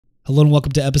Hello and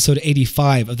welcome to episode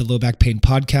 85 of the Low Back Pain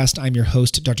Podcast. I'm your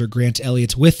host, Dr. Grant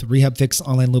Elliott with RehabFix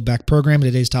online low back program.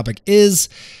 Today's topic is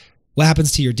what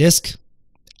happens to your disc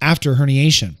after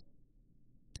herniation.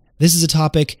 This is a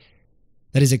topic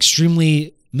that is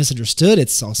extremely misunderstood.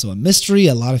 It's also a mystery.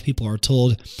 A lot of people are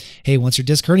told, hey, once your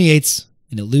disc herniates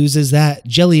and it loses that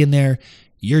jelly in there,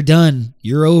 you're done.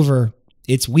 You're over.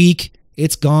 It's weak.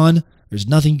 It's gone. There's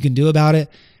nothing you can do about it.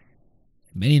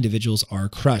 Many individuals are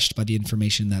crushed by the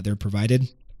information that they're provided.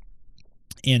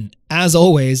 And as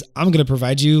always, I'm going to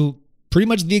provide you pretty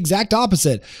much the exact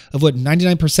opposite of what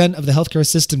 99% of the healthcare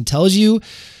system tells you,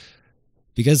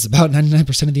 because about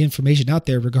 99% of the information out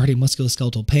there regarding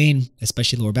musculoskeletal pain,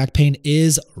 especially lower back pain,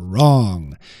 is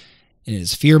wrong. It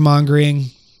is fear-mongering.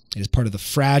 It is part of the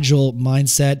fragile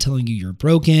mindset telling you you're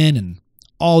broken and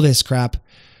all this crap.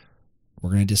 We're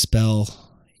going to dispel,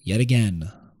 yet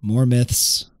again, more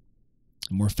myths,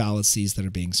 more fallacies that are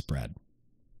being spread.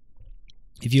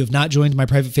 If you have not joined my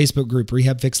private Facebook group,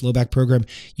 RehabFix Low Back Program,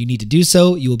 you need to do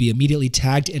so. You will be immediately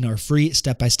tagged in our free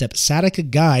step-by-step sciatica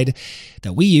guide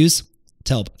that we use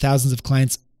to help thousands of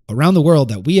clients around the world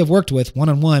that we have worked with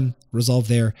one-on-one resolve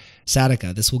their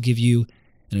sciatica. This will give you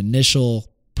an initial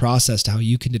process to how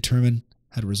you can determine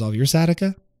how to resolve your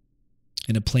sciatica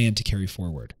and a plan to carry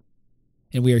forward.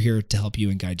 And we are here to help you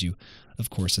and guide you, of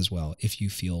course, as well, if you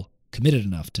feel committed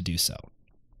enough to do so.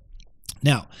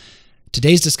 Now,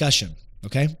 today's discussion,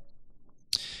 okay?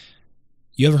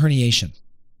 You have a herniation.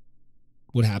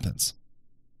 What happens?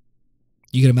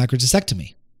 You get a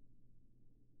macrodiscectomy.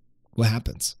 What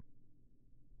happens?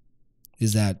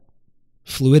 Is that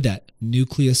fluid, that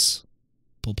nucleus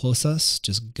pulposus,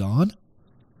 just gone?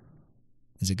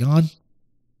 Is it gone?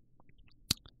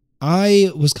 I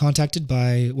was contacted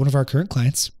by one of our current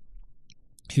clients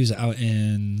who's out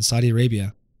in Saudi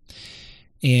Arabia.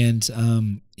 And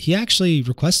he actually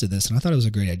requested this, and I thought it was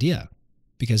a great idea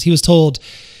because he was told,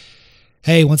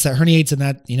 hey, once that herniates and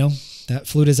that, that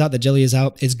fluid is out, that jelly is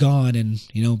out, it's gone. And,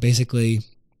 basically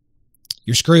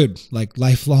you're screwed, like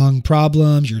lifelong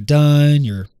problems. You're done.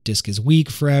 Your disc is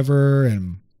weak forever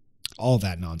and all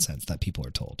that nonsense that people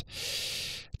are told.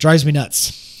 It drives me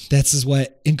nuts. This is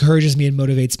what encourages me and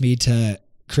motivates me to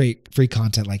create free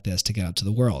content like this to get out to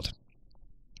the world.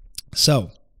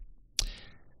 So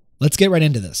let's get right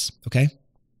into this, okay?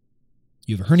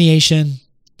 You have a herniation,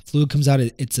 the fluid comes out,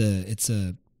 it's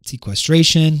a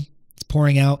sequestration, it's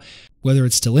pouring out. Whether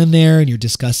it's still in there and you're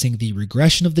discussing the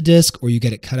regression of the disc or you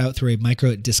get it cut out through a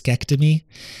microdiscectomy,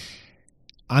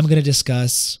 I'm going to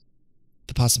discuss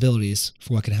the possibilities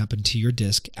for what can happen to your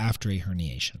disc after a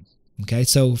herniation. Okay,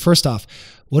 so first off,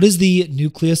 what is the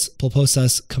nucleus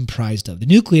pulposus comprised of? The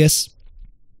nucleus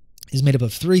is made up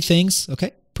of three things,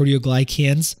 okay?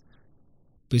 Proteoglycans,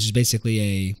 which is basically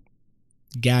a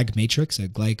GAG matrix, a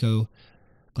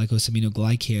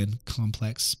glycosaminoglycan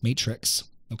complex matrix.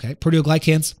 Okay,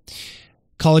 proteoglycans,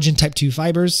 collagen type 2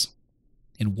 fibers,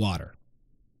 and water.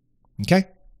 Okay?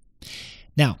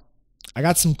 Now, I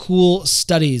got some cool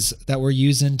studies that we're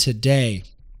using today.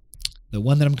 The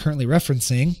one that I'm currently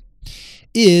referencing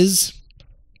is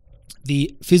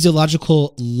the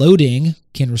physiological loading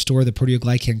can restore the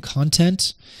proteoglycan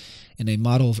content in a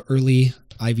model of early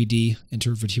IVD,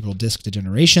 intervertebral disc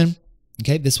degeneration.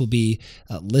 Okay, this will be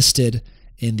listed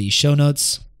in the show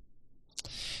notes.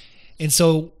 And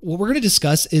so what we're going to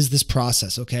discuss is this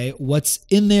process, okay? What's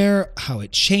in there, how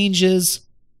it changes.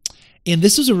 And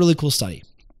this was a really cool study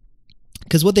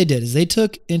because what they did is they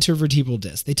took intervertebral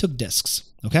discs. They took discs,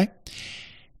 okay?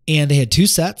 And they had two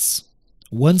sets.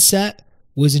 One set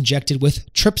was injected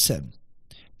with trypsin.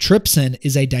 Trypsin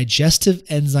is a digestive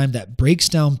enzyme that breaks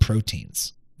down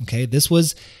proteins. Okay, this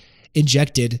was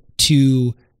injected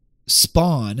to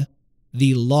spawn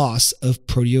the loss of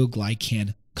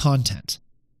proteoglycan content.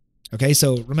 Okay,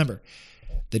 so remember,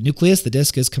 the nucleus, the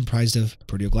disc, is comprised of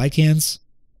proteoglycans,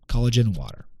 collagen, and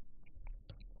water.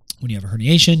 When you have a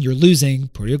herniation, you're losing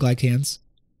proteoglycans,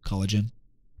 collagen,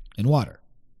 and water.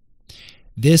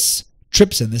 This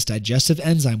trypsin, this digestive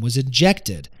enzyme, was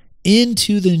injected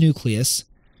into the nucleus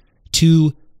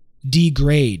to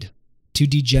degrade, to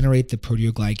degenerate the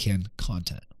proteoglycan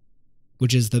content,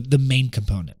 which is the main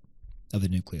component of the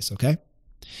nucleus, okay?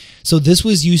 So this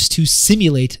was used to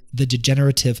simulate the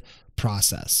degenerative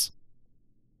process.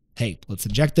 Hey, let's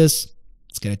inject this,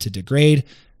 let's get it to degrade,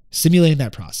 simulating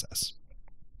that process.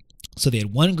 So they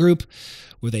had one group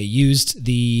where they used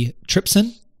the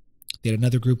trypsin, they had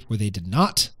another group where they did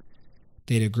not,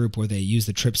 they had a group where they used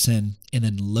the trypsin and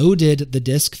then loaded the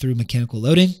disc through mechanical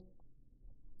loading,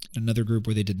 another group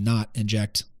where they did not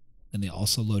inject and they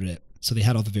also loaded it. So they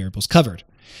had all the variables covered.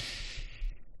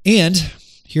 And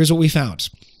here's what we found,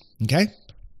 okay?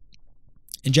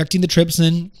 injecting the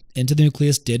trypsin into the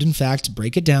nucleus did in fact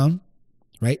break it down,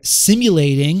 right?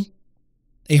 Simulating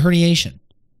a herniation,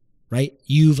 right?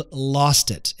 You've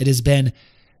lost it. It has been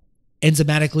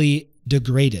enzymatically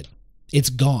degraded. It's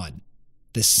gone.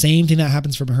 The same thing that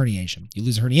happens from a herniation. You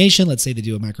lose a herniation, let's say they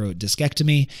do a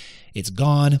microdiscectomy, it's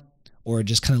gone, or it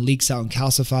just kind of leaks out and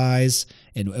calcifies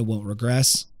and it won't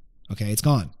regress. Okay, it's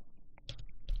gone.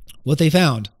 What they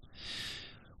found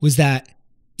was that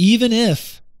even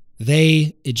if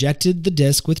they ejected the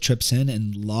disc with trypsin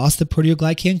and lost the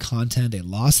proteoglycan content, they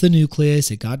lost the nucleus,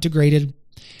 it got degraded,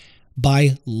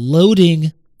 by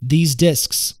loading these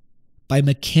discs, by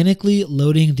mechanically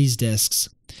loading these discs,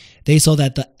 they saw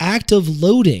that the act of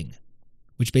loading,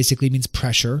 which basically means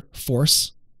pressure,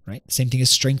 force, right? Same thing as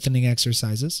strengthening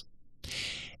exercises,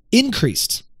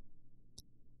 increased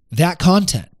that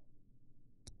content.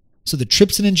 So the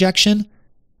trypsin injection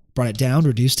brought it down,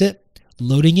 reduced it,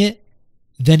 loading it,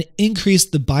 then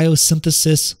increased the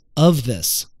biosynthesis of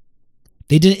this.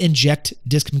 They didn't inject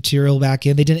disc material back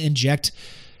in. They didn't inject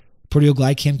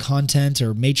proteoglycan content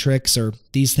or matrix or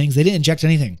these things. They didn't inject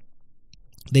anything.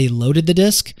 They loaded the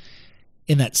disc,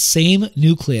 and that same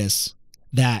nucleus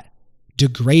that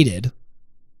degraded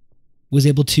was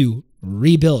able to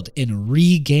rebuild and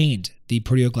regained the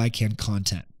proteoglycan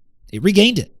content. It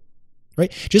regained it,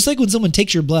 right? Just like when someone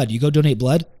takes your blood, you go donate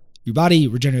blood, your body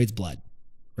regenerates blood,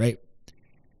 right?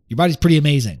 Your body's pretty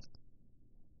amazing.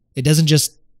 It doesn't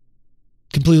just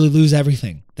completely lose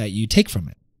everything that you take from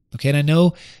it. Okay, and I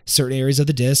know certain areas of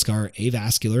the disc are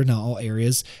avascular. Not all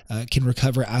areas can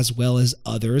recover as well as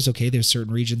others. Okay, there's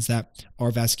certain regions that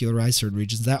are vascularized, certain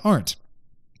regions that aren't.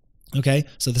 Okay,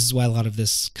 so this is why a lot of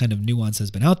this kind of nuance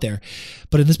has been out there.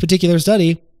 But in this particular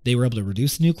study, they were able to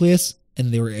reduce the nucleus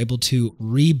and they were able to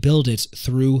rebuild it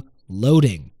through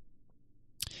loading.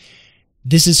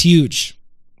 This is huge.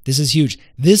 This is huge.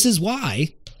 This is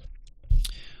why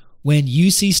when you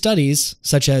see studies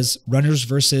such as runners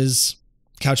versus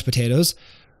couch potatoes,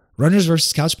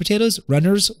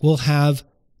 runners will have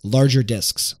larger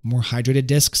discs, more hydrated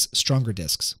discs, stronger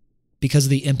discs because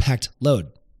of the impact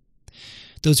load.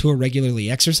 Those who are regularly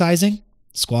exercising,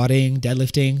 squatting,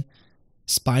 deadlifting,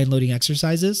 spine loading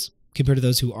exercises compared to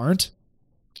those who aren't,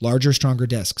 larger, stronger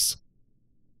discs.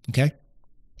 Okay?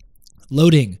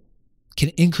 Loading can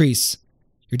increase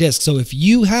your disc. So if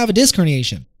you have a disc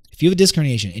herniation,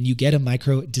 and you get a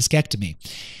microdiscectomy,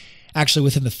 actually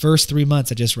within the first 3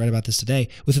 months, I just read about this today,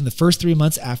 within the first 3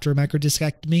 months after a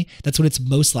microdiscectomy, that's when it's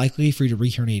most likely for you to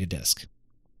reherniate a disc.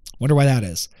 Wonder why that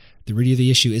is. The root of the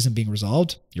issue isn't being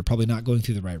resolved. You're probably not going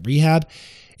through the right rehab.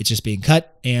 It's just being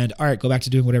cut and all right, go back to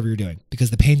doing whatever you're doing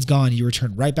because the pain's gone. You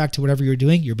return right back to whatever you're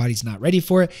doing. Your body's not ready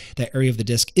for it. That area of the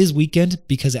disc is weakened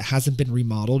because it hasn't been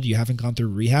remodeled. You haven't gone through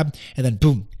rehab and then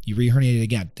boom, you reherniate it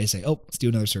again. They say, oh, let's do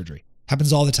another surgery.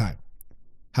 Happens all the time.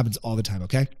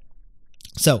 Okay?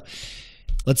 So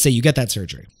let's say you get that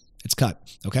surgery. It's cut,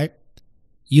 okay?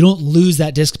 You don't lose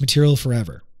that disc material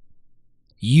forever.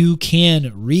 You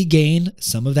can regain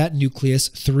some of that nucleus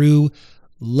through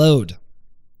load.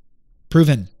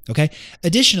 Proven, okay?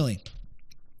 Additionally,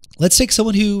 let's take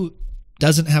someone who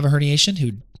doesn't have a herniation,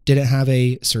 who didn't have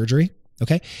a surgery,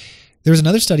 okay? There was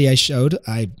another study I showed,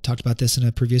 I talked about this in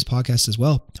a previous podcast as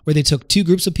well, where they took two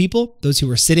groups of people, those who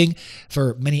were sitting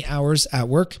for many hours at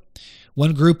work.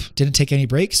 One group didn't take any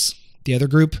breaks. The other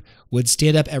group would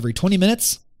stand up every 20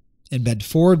 minutes and bend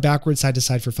forward, backward, side to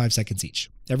side for 5 seconds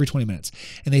each, every 20 minutes.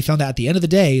 And they found that at the end of the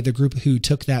day, the group who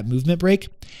took that movement break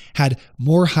had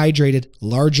more hydrated,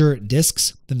 larger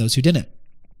discs than those who didn't.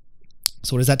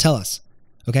 So what does that tell us?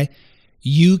 Okay,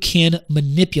 you can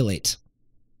manipulate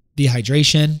the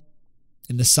hydration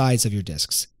and the size of your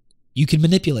discs. You can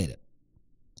manipulate it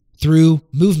through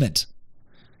movement.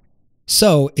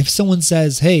 So if someone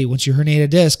says, hey, once you herniate a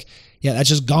disc, yeah, that's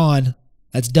just gone.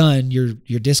 That's done.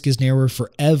 Your disc is narrower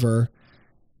forever.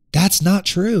 That's not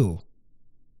true.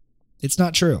 It's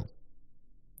not true.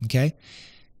 Okay?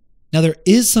 Now, there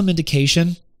is some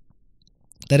indication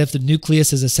that if the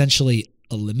nucleus is essentially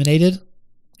eliminated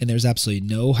and there's absolutely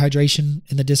no hydration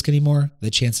in the disc anymore, the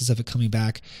chances of it coming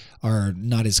back are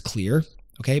not as clear.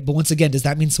 Okay? But once again, does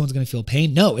that mean someone's going to feel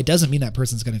pain? No, it doesn't mean that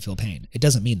person's going to feel pain. It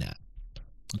doesn't mean that.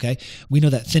 Okay? We know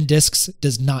that thin discs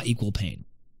does not equal pain.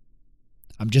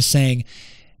 I'm just saying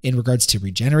in regards to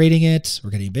regenerating it, we're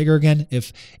getting bigger again.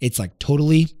 If it's like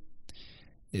totally,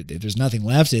 if there's nothing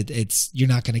left, you're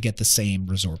not going to get the same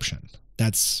resorption.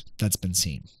 That's been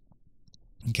seen.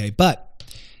 Okay, but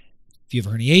if you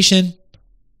have a herniation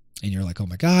and you're like, oh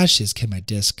my gosh, can my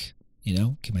disc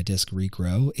Can my disc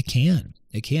regrow? It can.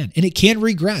 And it can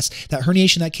regress. That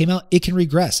herniation that came out, it can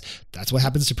regress. That's what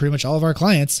happens to pretty much all of our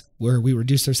clients, where we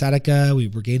reduce their sciatica, we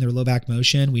regain their low back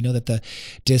motion. We know that the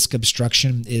disc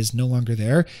obstruction is no longer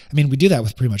there. We do that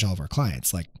with pretty much all of our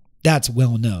clients. Like, that's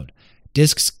well known.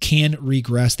 Discs can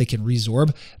regress. They can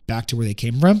resorb back to where they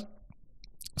came from.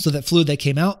 So that fluid that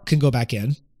came out can go back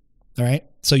in. All right.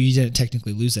 So you didn't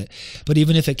technically lose it. But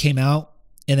even if it came out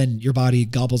and then your body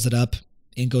gobbles it up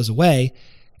and goes away,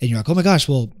 and you're like, oh my gosh,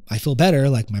 well, I feel better.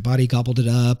 Like, my body gobbled it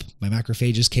up. My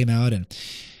macrophages came out and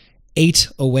ate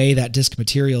away that disc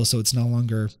material. So it's no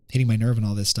longer hitting my nerve and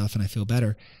all this stuff. And I feel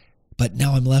better. But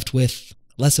now I'm left with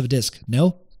less of a disc.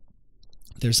 No,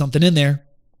 there's something in there.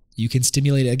 You can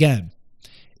stimulate it again.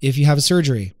 If you have a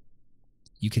surgery,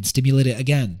 you can stimulate it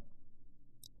again.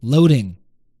 Loading,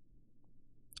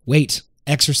 weight,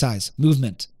 exercise,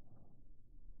 movement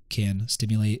can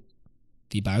stimulate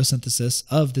the biosynthesis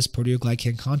of this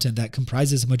proteoglycan content that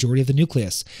comprises a majority of the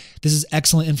nucleus. This is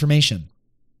excellent information.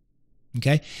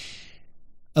 Okay.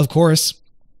 Of course,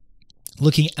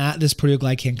 looking at this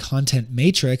proteoglycan content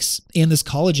matrix and this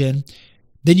collagen,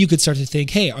 then you could start to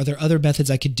think, hey, are there other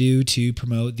methods I could do to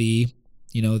promote the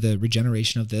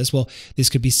regeneration of this? Well, this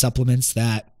could be supplements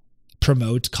that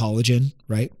promote collagen,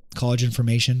 right? Collagen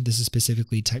formation. This is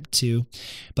specifically type 2,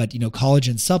 but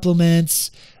collagen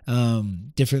supplements,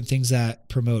 different things that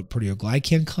promote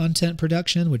proteoglycan content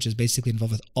production, which is basically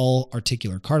involved with all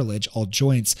articular cartilage, all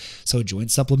joints. So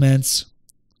joint supplements,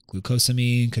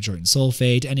 glucosamine, chondroitin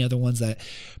sulfate, any other ones that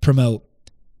promote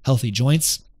healthy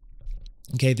joints.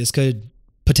 Okay, this could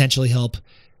potentially help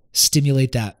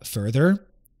stimulate that further.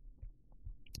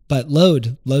 But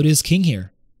load is king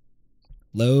here.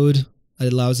 Load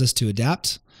allows us to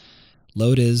adapt.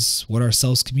 Load is what our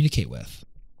cells communicate with.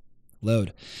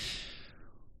 Load.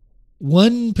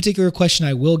 One particular question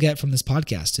I will get from this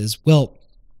podcast is, well,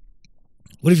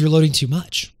 what if you're loading too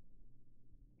much?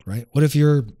 Right? What if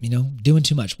you're, doing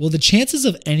too much? Well, the chances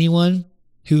of anyone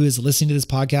who is listening to this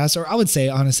podcast, or I would say,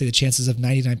 honestly, the chances of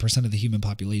 99% of the human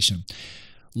population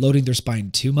loading their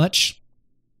spine too much,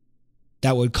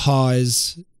 that would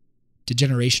cause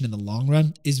degeneration in the long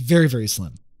run, is very, very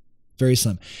slim. Very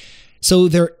slim. So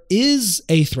there is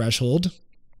a threshold.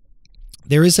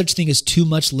 There is such thing as too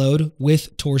much load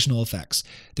with torsional effects.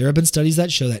 There have been studies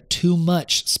that show that too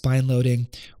much spine loading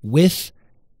with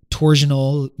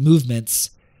torsional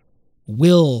movements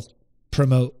will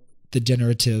promote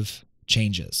degenerative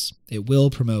changes. It will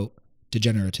promote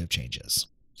degenerative changes.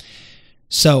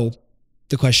 So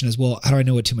the question is, well, how do I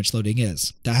know what too much loading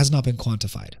is? That has not been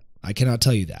quantified. I cannot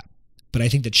tell you that. But I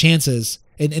think the chances,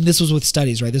 and this was with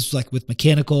studies, right? This was like with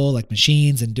mechanical, like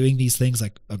machines and doing these things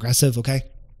like aggressive, okay?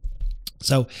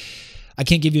 So I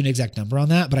can't give you an exact number on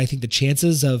that, but I think the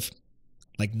chances of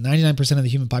like 99% of the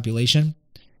human population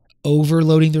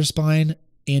overloading their spine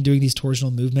and doing these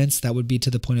torsional movements that would be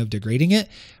to the point of degrading it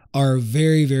are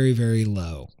very, very, very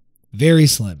low, very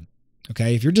slim.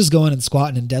 Okay. If you're just going and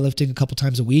squatting and deadlifting a couple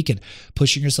times a week and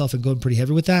pushing yourself and going pretty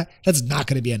heavy with that, that's not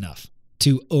going to be enough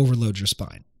to overload your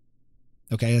spine.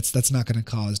 Okay. That's not going to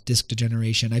cause disc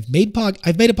degeneration. I've made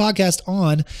a podcast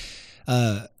on,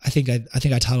 I think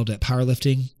I titled it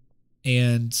Powerlifting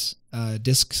and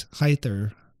Disc Height,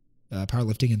 or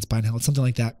Powerlifting and Spine Health, something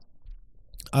like that.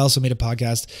 I also made a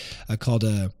podcast called,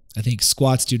 I think,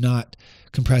 Squats Do Not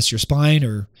Compress Your Spine,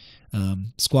 or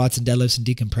Squats and Deadlifts and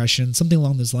Decompression, something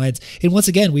along those lines. And once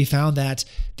again, we found that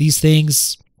these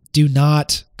things do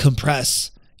not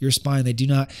compress your spine. They do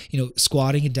not,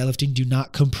 squatting and deadlifting do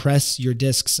not compress your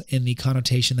discs in the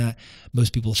connotation that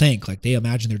most people think. Like, they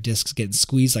imagine their discs getting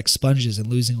squeezed like sponges and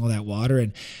losing all that water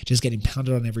and just getting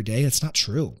pounded on every day. That's not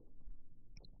true.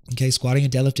 Okay, squatting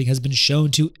and deadlifting has been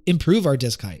shown to improve our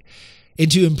disc height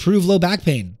and to improve low back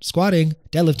pain. Squatting,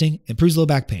 deadlifting improves low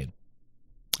back pain.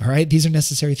 All right, these are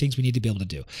necessary things we need to be able to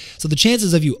do. So the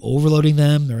chances of you overloading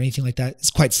them or anything like that is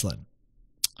quite slim.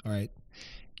 All right.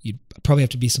 You'd probably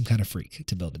have to be some kind of freak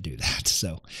to be able to do that.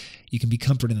 So you can be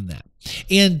comforted in that.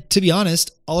 And to be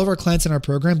honest, all of our clients in our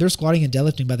program, they're squatting and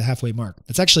deadlifting by the halfway mark.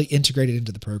 That's actually integrated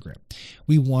into the program.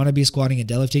 We want to be squatting and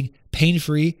deadlifting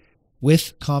pain-free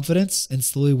with confidence and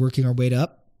slowly working our way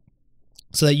up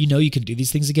so that you can do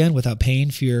these things again without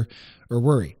pain, fear, or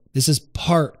worry. This is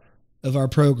part of our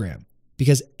program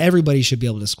because everybody should be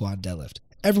able to squat and deadlift.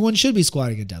 Everyone should be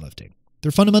squatting and deadlifting.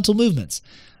 They're fundamental movements.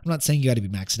 I'm not saying you got to be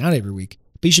maxing out every week,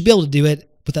 but you should be able to do it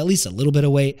with at least a little bit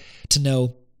of weight to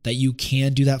know that you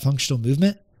can do that functional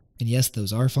movement. And yes,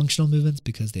 those are functional movements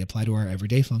because they apply to our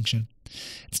everyday function.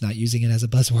 It's not using it as a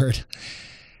buzzword.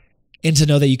 And to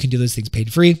know that you can do those things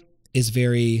pain-free is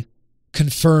very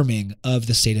confirming of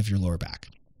the state of your lower back.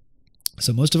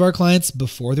 So most of our clients,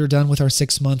 before they're done with our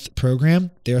 6-month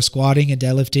program, they're squatting and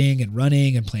deadlifting and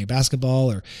running and playing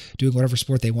basketball or doing whatever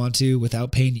sport they want to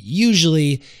without pain,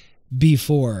 usually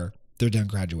before they're done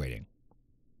graduating.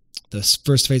 The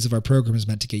first phase of our program is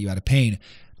meant to get you out of pain.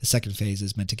 The second phase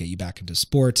is meant to get you back into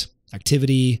sport,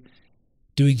 activity,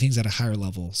 doing things at a higher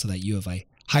level so that you have a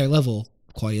higher level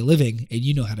quality of living and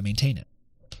you know how to maintain it.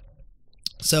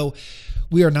 So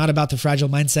we are not about the fragile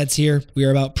mindsets here. We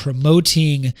are about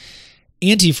promoting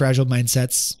anti-fragile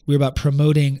mindsets. We're about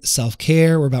promoting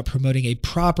self-care. We're about promoting a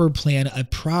proper plan, a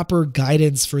proper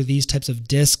guidance for these types of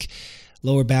disc,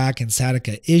 lower back, and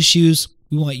sciatica issues.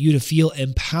 We want you to feel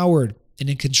empowered and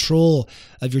in control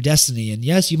of your destiny. And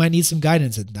yes, you might need some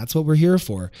guidance, and that's what we're here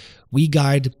for. We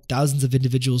guide thousands of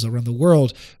individuals around the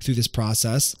world through this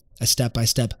process, a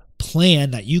step-by-step plan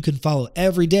that you can follow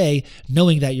every day,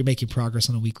 knowing that you're making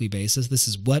progress on a weekly basis. This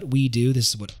is what we do. This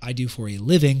is what I do for a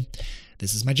living.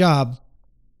 This is my job.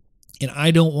 And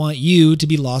I don't want you to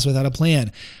be lost without a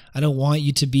plan. I don't want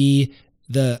you to be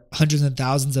the hundreds and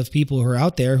thousands of people who are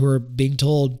out there who are being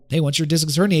told, hey, once your disc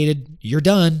is herniated, you're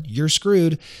done, you're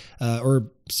screwed. Or,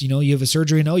 you have a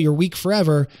surgery and, you're weak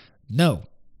forever. No,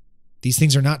 these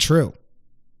things are not true.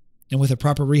 And with a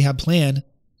proper rehab plan,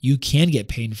 you can get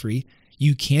pain-free.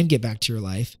 You can get back to your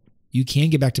life. You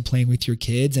can get back to playing with your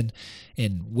kids and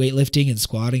weightlifting and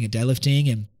squatting and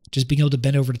deadlifting and just being able to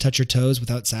bend over to touch your toes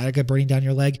without sciatica burning down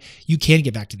your leg. You can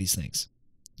get back to these things.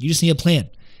 You just need a plan.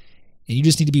 And you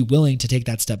just need to be willing to take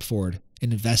that step forward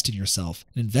and invest in yourself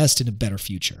and invest in a better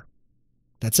future.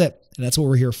 That's it. And that's what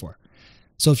we're here for.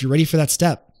 So if you're ready for that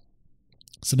step,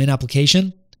 submit an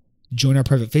application, join our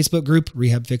private Facebook group,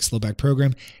 RehabFix Low Back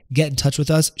Program, get in touch with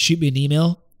us, shoot me an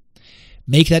email,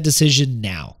 make that decision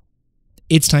now.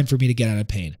 It's time for me to get out of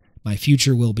pain. My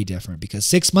future will be different because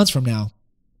 6 months from now,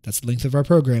 that's the length of our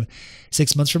program.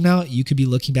 6 months from now, you could be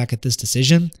looking back at this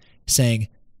decision saying,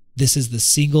 this is the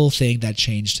single thing that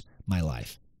changed my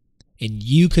life. And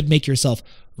you could make yourself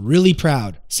really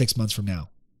proud 6 months from now.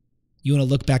 You want to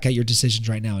look back at your decisions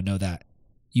right now and know that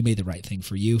you made the right thing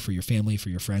for you, for your family, for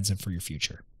your friends, and for your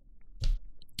future.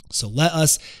 So let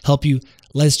us help you.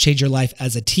 Let us change your life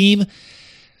as a team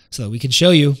so that we can show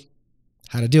you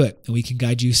how to do it. And we can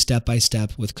guide you step by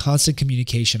step with constant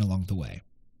communication along the way.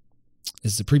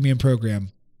 This is a premium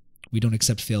program. We don't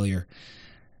accept failure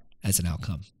as an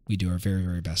outcome. We do our very,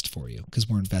 very best for you because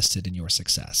we're invested in your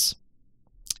success.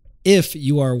 If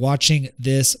you are watching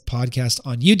this podcast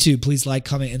on YouTube, please like,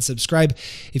 comment, and subscribe.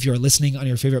 If you are listening on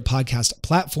your favorite podcast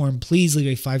platform, please leave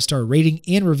a 5-star rating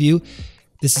and review.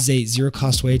 This is a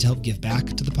zero-cost way to help give back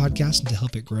to the podcast and to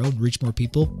help it grow and reach more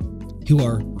people who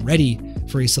are ready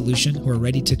for a solution, who are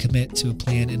ready to commit to a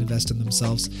plan and invest in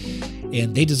themselves.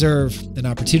 And they deserve an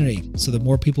opportunity. So the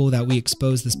more people that we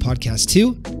expose this podcast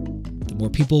to, the more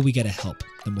people we get to help,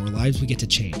 the more lives we get to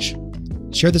change.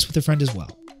 Share this with a friend as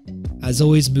well. As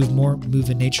always, move more, move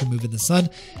in nature, move in the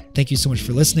sun. Thank you so much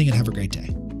for listening and have a great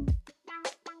day.